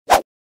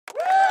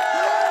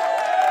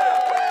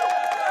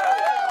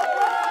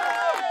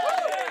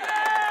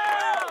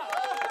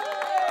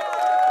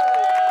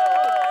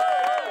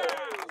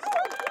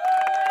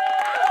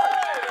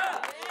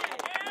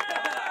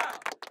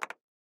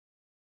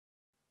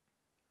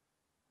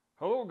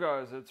Hello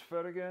guys, it's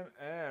Fed again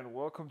and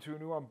welcome to a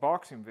new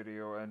unboxing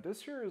video. And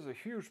this here is a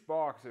huge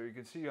box. So you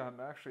can see I'm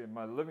actually in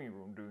my living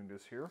room doing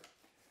this here.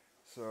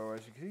 So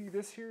as you can see,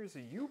 this here is a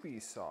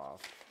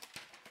Ubisoft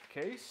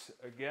case.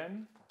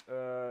 Again,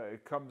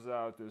 it comes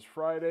out this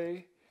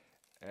Friday.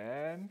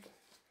 And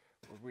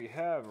what we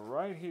have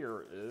right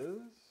here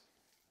is,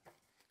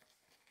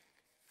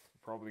 you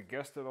probably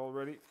guessed it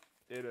already,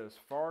 it is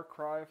Far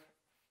Cry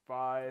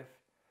 5,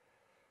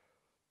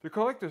 the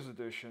collector's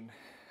edition.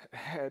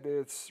 And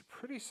it's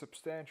pretty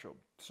substantial.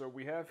 So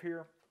we have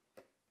here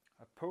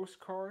a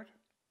postcard.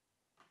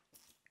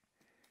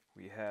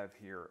 We have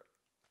here,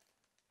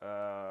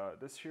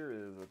 this here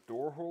is a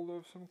door holder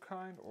of some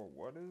kind, or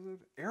what is it?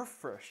 Air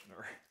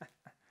freshener.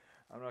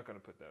 I'm not going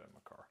to put that in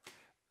my car.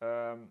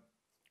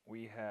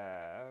 We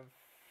have,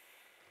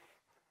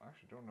 I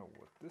actually don't know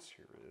what this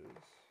here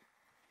is.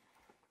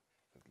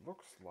 It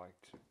looks like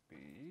to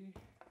be,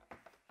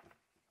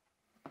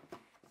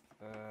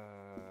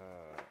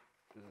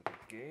 is it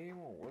a game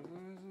or what is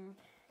it?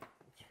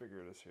 Let's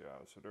figure this here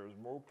out. So there's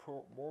more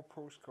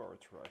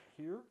postcards right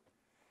here.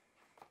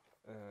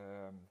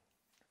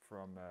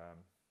 From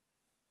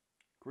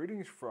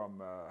greetings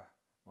from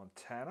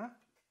Montana.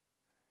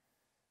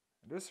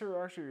 And this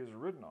here actually is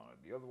written on it.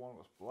 The other one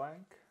was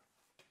blank.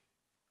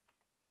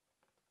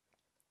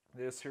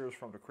 This here is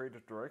from the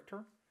creative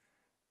director,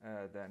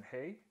 Dan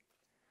Hay.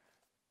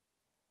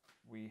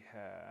 We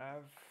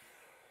have,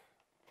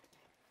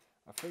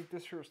 I think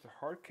this here is the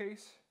hard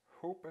case.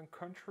 Hope and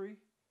country,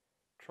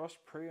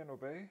 trust, pray, and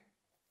obey.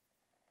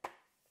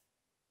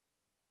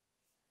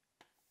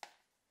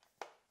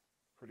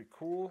 Pretty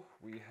cool.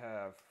 We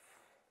have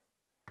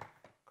a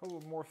couple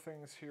of more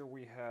things here.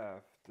 We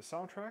have the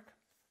soundtrack,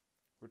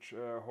 which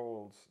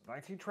holds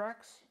 19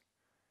 tracks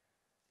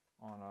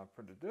on a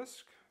printed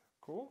disc.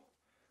 Cool.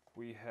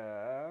 We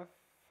have,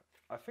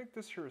 I think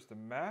this here is the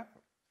map,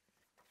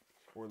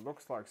 or it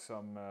looks like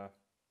some,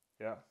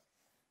 yeah.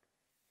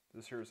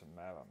 This here is a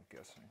map, I'm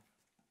guessing.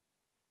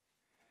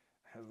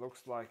 It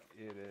looks like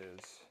it is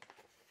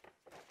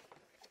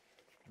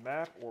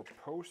map or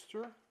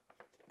poster.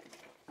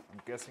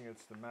 I'm guessing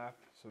it's the map.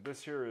 So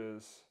this here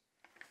is,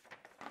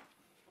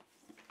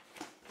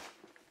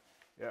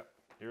 yeah,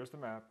 here's the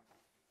map.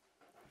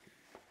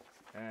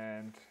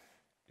 And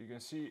you can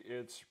see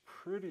it's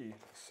pretty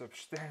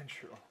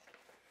substantial.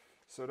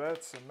 So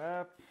that's a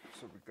map,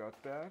 so we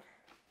got that.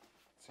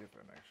 Let's see if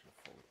I can actually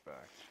fold it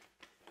back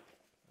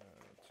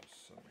to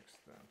some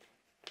extent.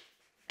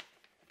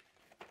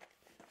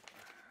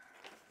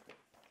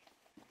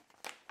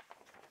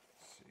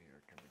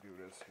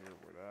 This here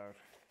without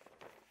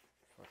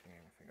fucking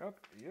anything up.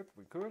 Yep,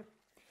 we could.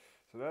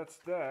 So that's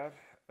that.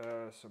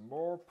 Some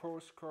more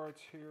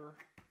postcards here.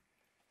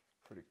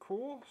 Pretty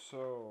cool.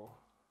 So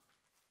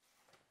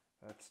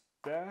that's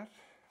that.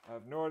 I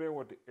have no idea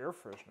what the air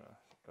freshener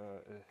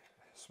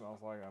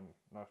smells like. I'm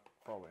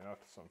probably not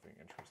something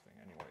interesting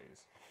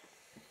anyways.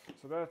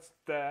 So that's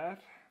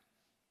that.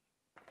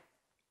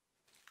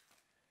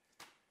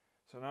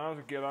 So now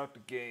to get out the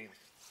game.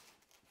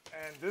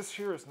 And this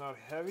here is not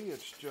heavy,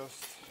 it's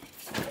just,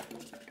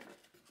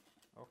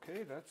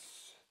 okay,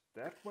 that's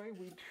that way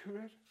we do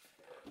it.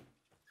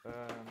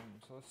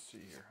 So let's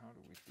see here, how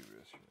do we do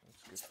this here?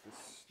 Let's get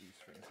these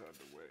things out of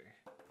the way.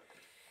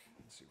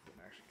 Let's see if we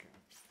actually can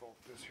fold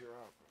this here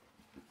up.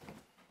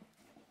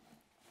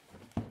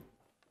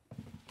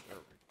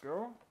 There we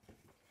go.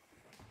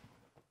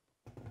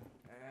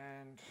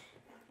 And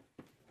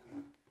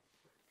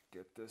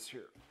get this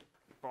here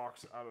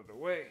box out of the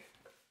way.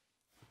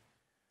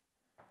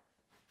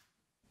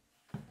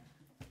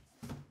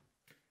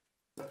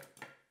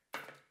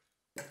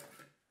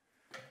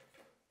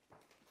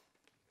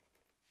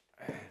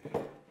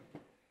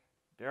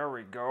 There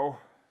we go.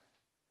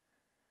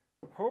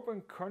 Hope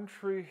and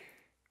Country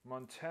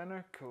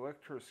Montana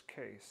Collector's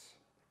Case.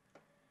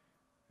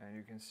 And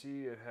you can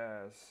see it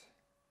has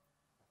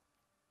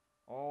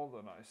all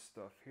the nice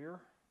stuff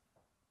here.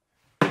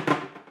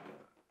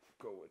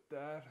 Go with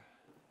that.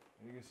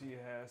 And you can see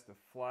it has the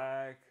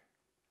flag.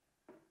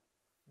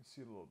 You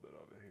see a little bit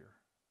of it here.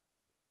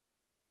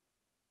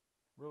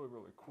 Really,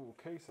 really cool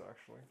case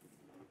actually.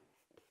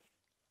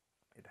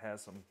 It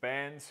has some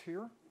bands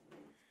here.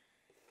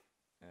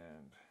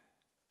 And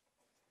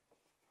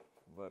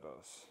let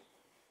us,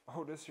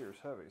 oh, this here is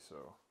heavy,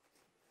 so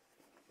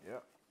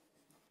yep,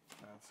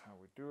 that's how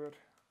we do it.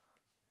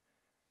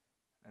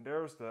 And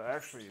there's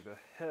actually the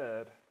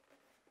head,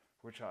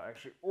 which I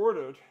actually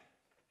ordered.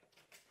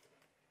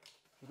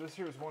 So this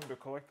here is one of the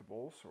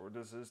collectibles, or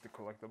this is the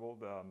collectible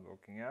that I'm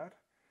looking at.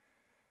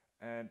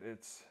 And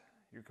it's,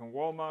 you can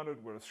wall mount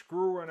it with a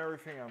screw and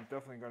everything. I'm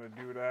definitely going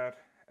to do that.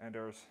 And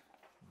there's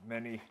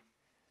many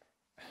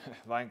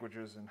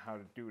languages in how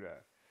to do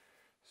that.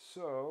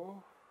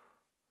 So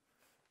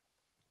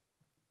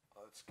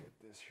let's get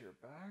this here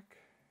back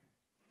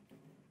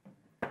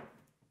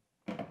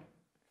and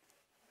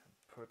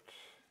put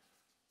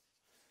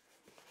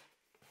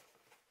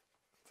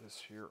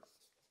this here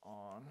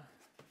on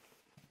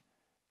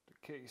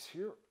the case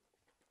here.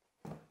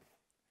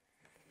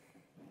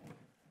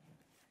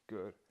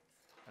 good.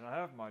 And I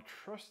have my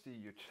trusty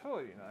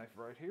utility knife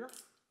right here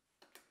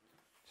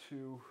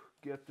to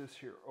get this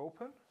here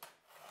open,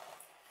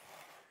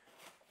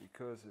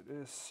 because it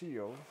is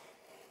sealed.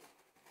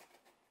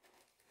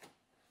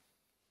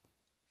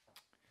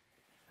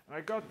 And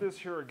I got this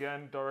here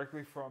again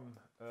directly from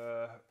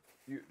the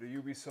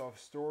Ubisoft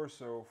store,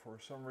 so for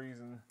some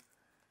reason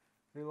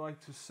they like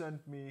to send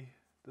me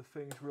the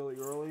things really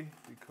early,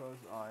 because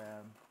I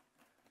am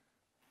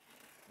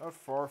not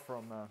far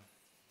from,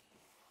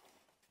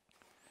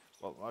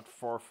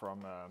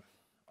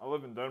 I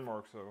live in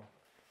Denmark, so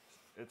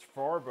it's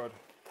far, but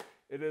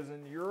it is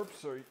in Europe,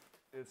 so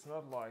it's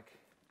not like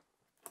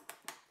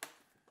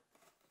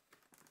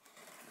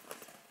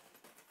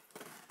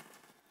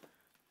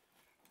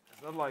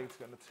it's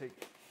gonna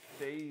take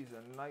days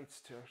and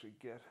nights to actually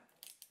get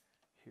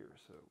here.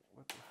 So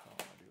what the hell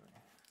am I doing?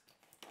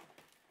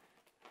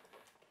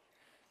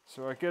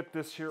 So I get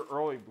this here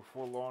early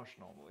before launch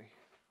normally.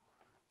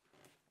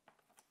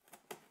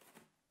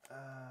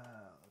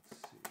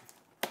 Let's see.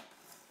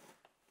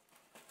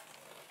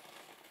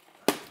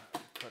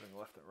 Cutting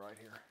left and right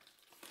here.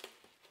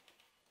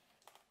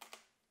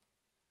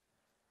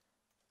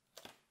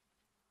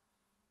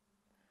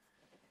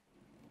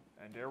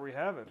 And there we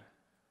have it.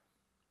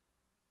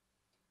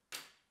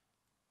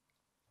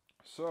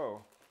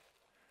 So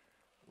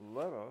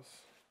let us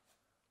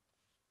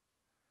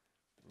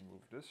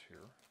remove this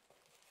here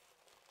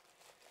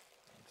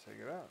and take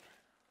it out.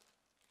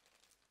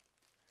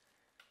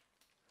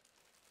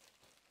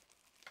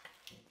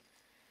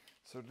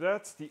 So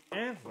that's the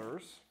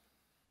antlers,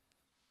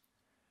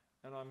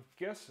 and I'm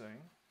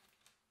guessing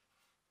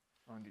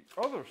on the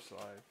other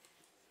side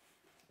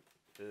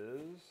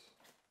is,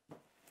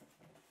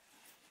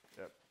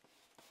 yep.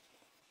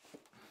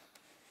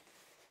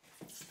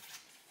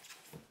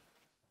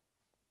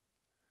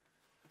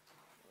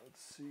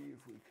 Let's see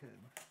if we can.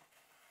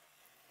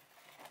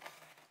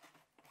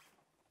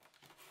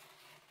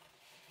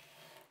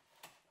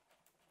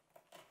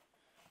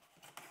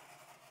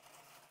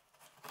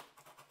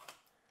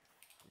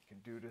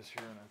 Do this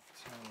here in a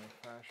timely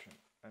fashion,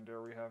 and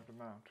there we have the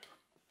mount.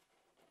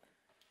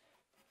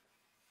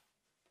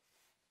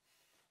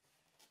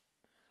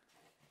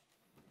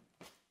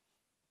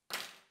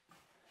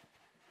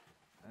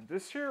 And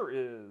this here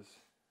is,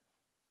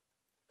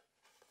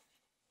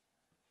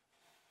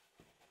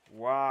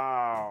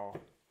 wow,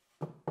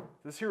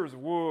 this here is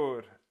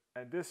wood,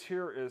 and this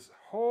here is,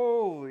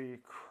 holy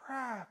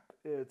crap,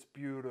 it's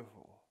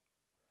beautiful.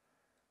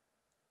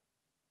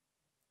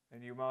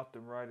 And you mount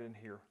them right in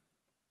here.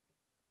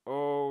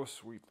 Oh,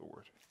 sweet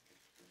Lord.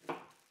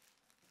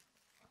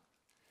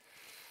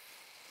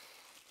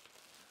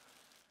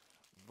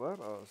 Let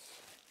us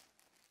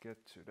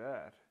get to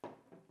that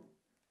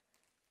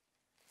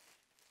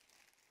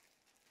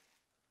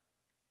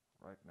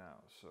right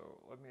now. So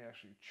let me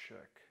actually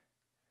check.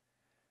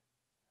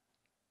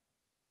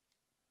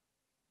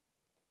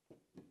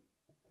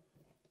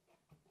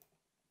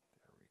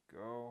 There we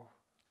go.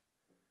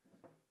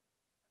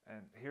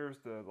 And here's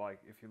the, like,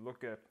 if you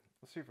look at,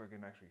 let's see if I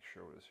can actually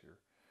show this here.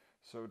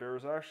 So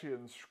there's actually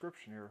an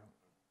inscription here.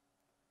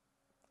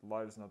 The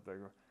light is not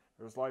there.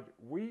 There's like,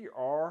 we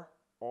are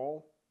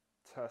all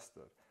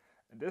tested.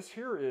 And this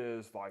here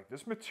is like,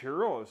 this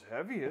material is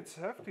heavy. It's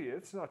hefty.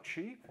 It's not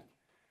cheap.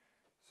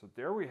 So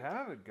there we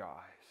have it,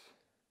 guys.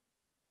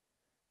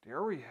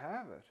 There we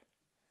have it.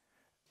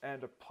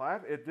 And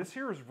this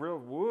here is real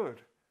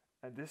wood.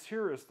 And this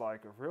here is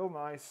like a real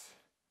nice,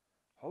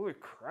 holy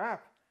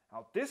crap.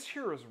 Now this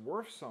here is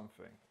worth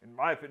something. In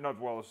my opinion,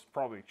 not well, it's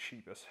probably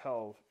cheap as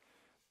hell.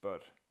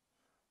 But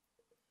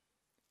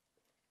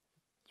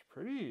it's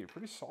pretty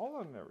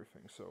solid and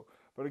everything. So,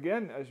 but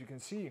again, as you can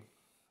see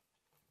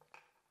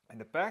in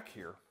the back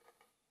here,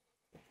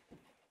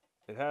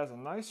 it has a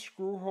nice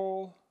screw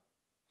hole,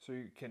 so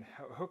you can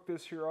hook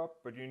this here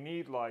up. But you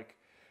need, like,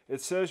 it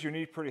says you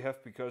need pretty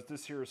hefty, because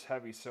this here is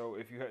heavy. So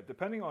if you have,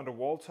 depending on the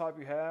wall type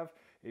you have,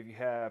 if you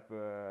have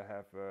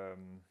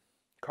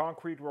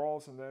concrete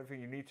walls and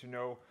everything, you need to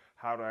know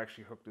how to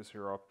actually hook this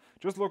here up.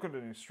 Just look at the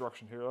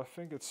instruction here. I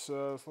think it's,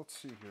 let's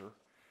see here,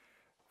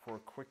 for a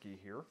quickie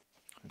here.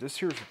 This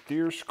here's a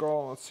deer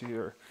skull. Let's see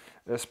here.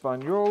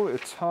 Espanol,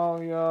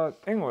 Italia,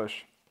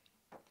 English.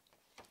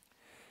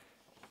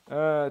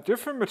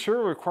 Different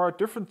material require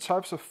different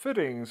types of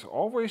fittings.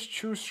 Always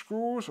choose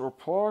screws or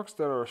plugs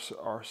that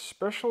are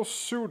special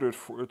suited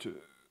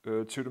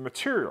to the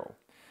material.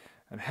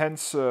 And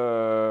hence,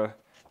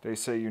 they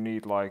say you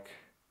need, like,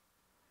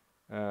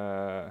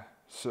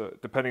 so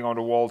depending on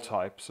the wall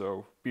type,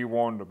 so be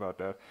warned about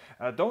that.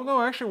 And I don't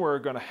know actually where we're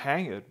gonna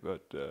hang it,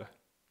 but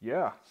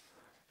yeah,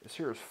 this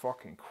here is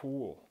fucking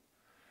cool.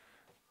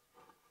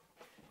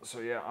 So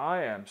yeah,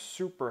 I am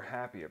super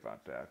happy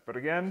about that. But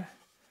again,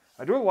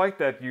 I do like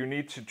that you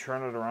need to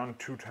turn it around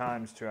 2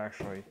 times to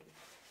actually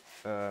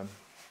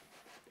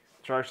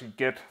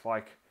get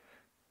like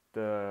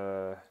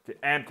the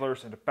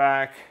antlers in the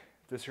back,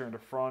 this here in the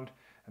front,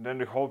 and then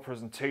the whole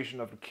presentation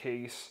of the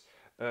case,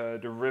 the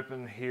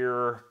ribbon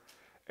here,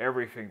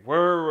 everything.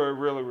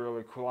 Really,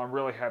 really cool. I'm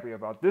really happy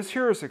about this.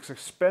 Here is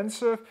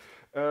expensive.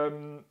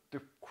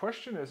 The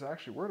question is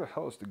actually, where the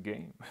hell is the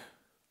game?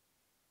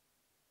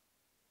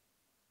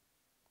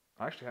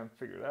 I actually haven't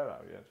figured that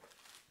out yet.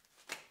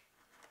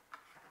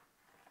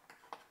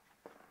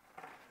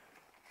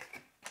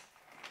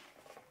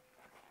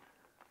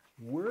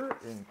 Where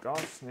in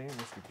God's name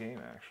is the game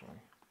actually?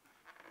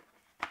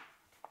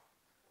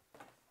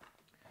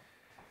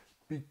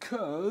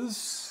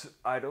 Because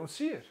I don't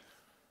see it.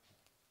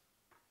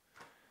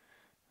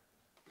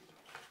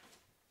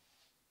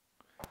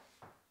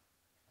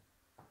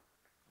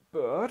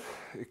 But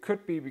it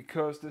could be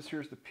because this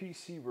here's the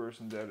PC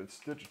version that it's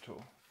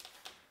digital.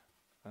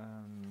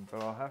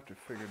 But I'll have to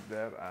figure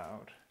that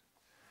out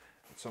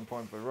at some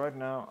point. But right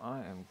now I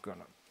am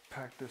gonna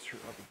pack this here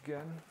up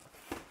again.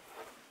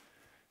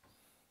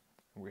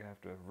 We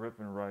have the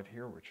ribbon right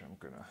here, which I'm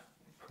gonna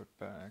put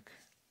back.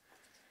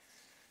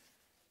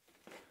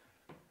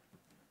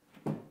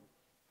 And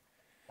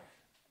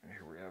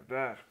here we have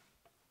that.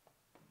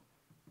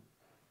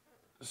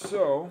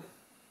 So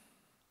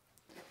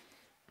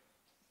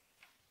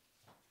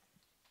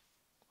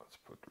let's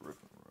put the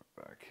ribbon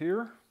right back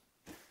here.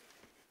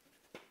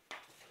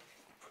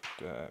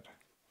 Put that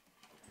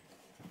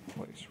in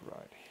place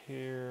right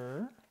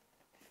here.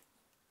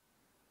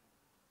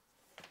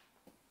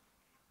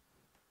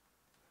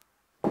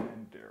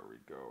 And there we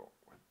go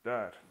with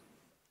that.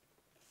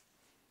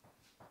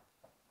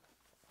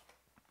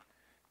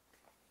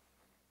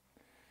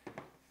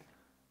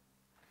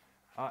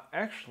 I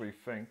actually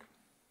think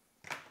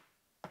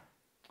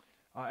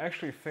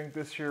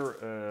this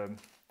here,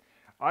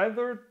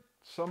 either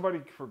somebody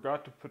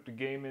forgot to put the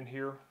game in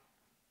here,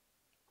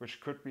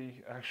 which could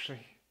be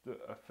actually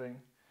a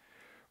thing,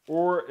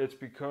 or it's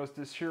because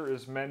this here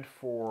is meant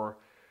for,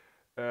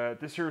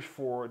 this here is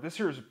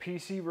a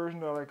PC version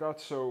that I got,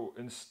 so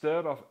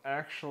instead of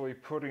actually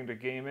putting the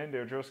game in,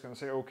 they're just going to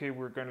say, okay,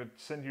 we're going to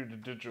send you the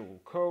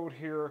digital code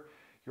here,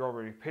 you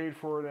already paid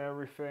for it and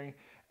everything.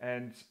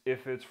 And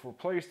if it's for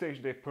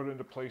PlayStation, they put in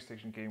the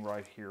PlayStation game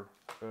right here.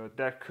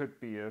 That could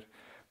be it.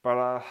 But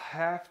I'll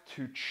have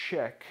to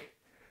check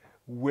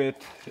with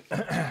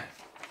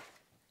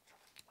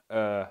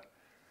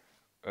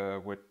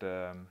with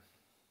the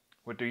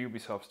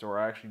Ubisoft store.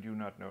 I actually do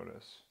not know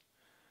this.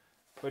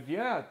 But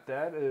yeah,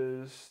 that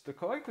is the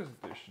collector's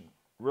edition.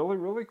 Really,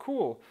 really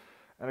cool.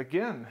 And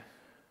again,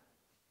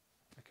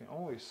 I can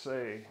only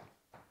say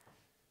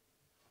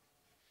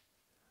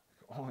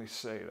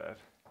that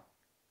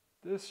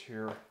this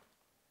here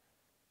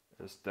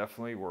is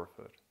definitely worth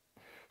it.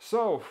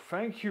 So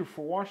thank you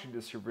for watching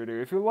this here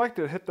video. If you liked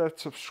it, hit that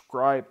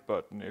subscribe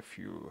button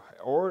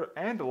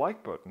and the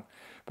like button.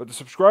 But the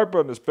subscribe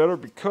button is better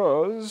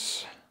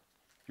because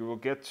you will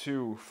get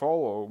to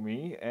follow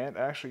me and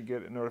actually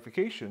get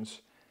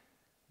notifications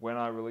when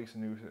I release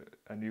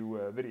a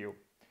new video.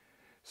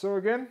 So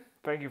again,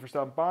 thank you for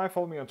stopping by.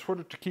 Follow me on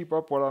Twitter to keep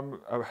up what I'm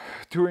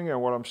doing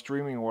and what I'm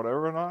streaming and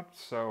whatever not.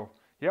 So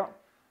yeah,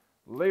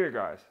 later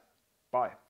guys. Bye.